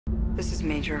This is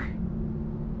Major.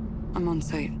 I'm on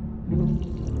site.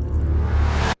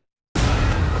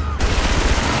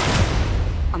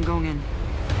 I'm going in.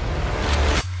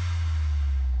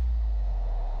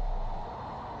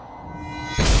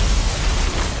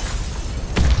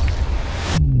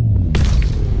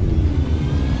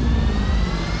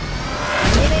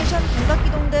 애니메이션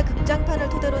공각기동대 극장판을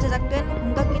토대로 제작된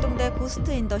공각기동대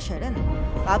고스트 인 더 쉘은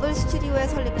마블 스튜디오의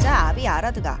설립자 아비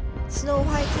아라드가 스노우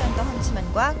화이트 앤 더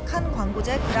헌츠맨과 칸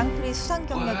광고제 그랑프리 수상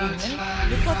경력이 있는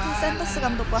루퍼트 샌더스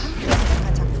감독과 함께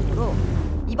제작한 작품으로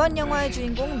이번 영화의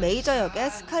주인공 메이저 역의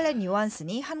스칼렛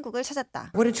요한슨이 한국을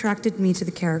찾았다. What attracted me to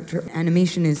the character?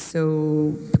 Animation is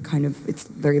so kind of, it's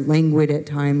very languid at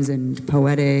times and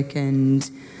poetic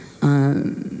and,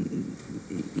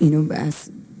 as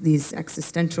these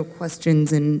existential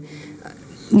questions and,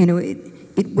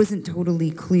 it wasn't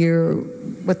totally clear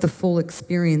what the full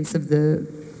experience of the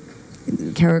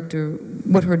character,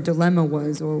 what her dilemma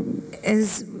was, or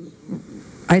as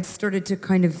I'd started to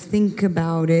kind of think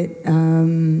about it,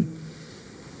 I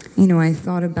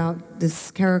thought about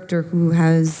this character who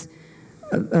has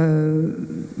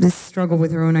this struggle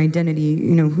with her own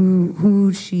identity,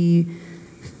 who she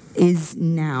is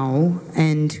now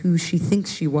and who she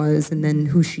thinks she was and then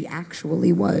who she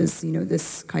actually was,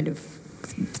 this kind of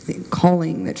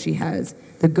calling that she has,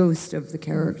 the ghost of the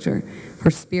character,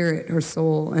 her spirit, her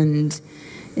soul, and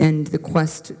the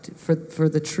quest for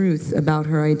the truth about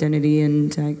her identity.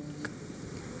 And I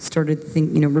started to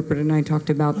think, Rupert and I talked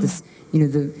about this,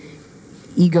 the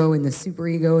ego and the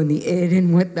superego and the id,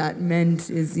 and what that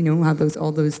meant is, how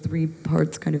all those three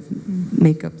parts kind of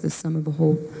make up the sum of a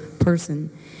whole person.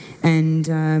 And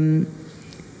then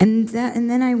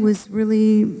I was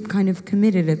really kind of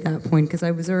committed at that point because I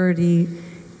was already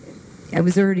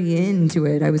into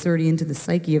it. I was already into the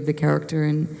psyche of the character,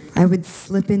 and I would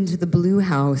slip into the Blue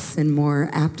House and more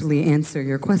aptly answer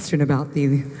your question about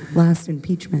the last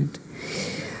impeachment.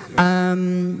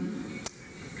 No,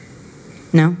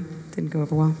 didn't go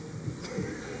over well.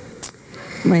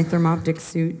 My thermoptic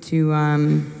suit to,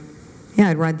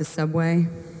 I'd ride the subway,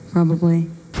 probably.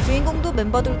 주인공도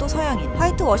멤버들도 서양인,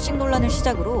 화이트 워싱 논란을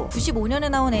시작으로 95년에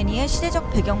나온 애니의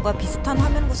시대적 배경과 비슷한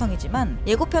화면 구성이지만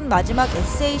예고편 마지막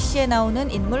SAC에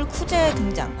나오는 인물 쿠제의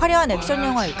등장, 화려한 액션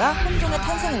영화일까, 혼종의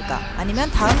탄생일까,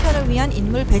 아니면 다음 편을 위한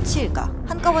인물 배치일까,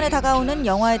 한꺼번에 다가오는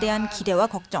영화에 대한 기대와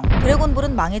걱정.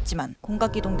 드래곤볼은 망했지만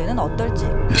공각기동대는 어떨지.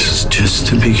 This is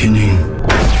just the beginning.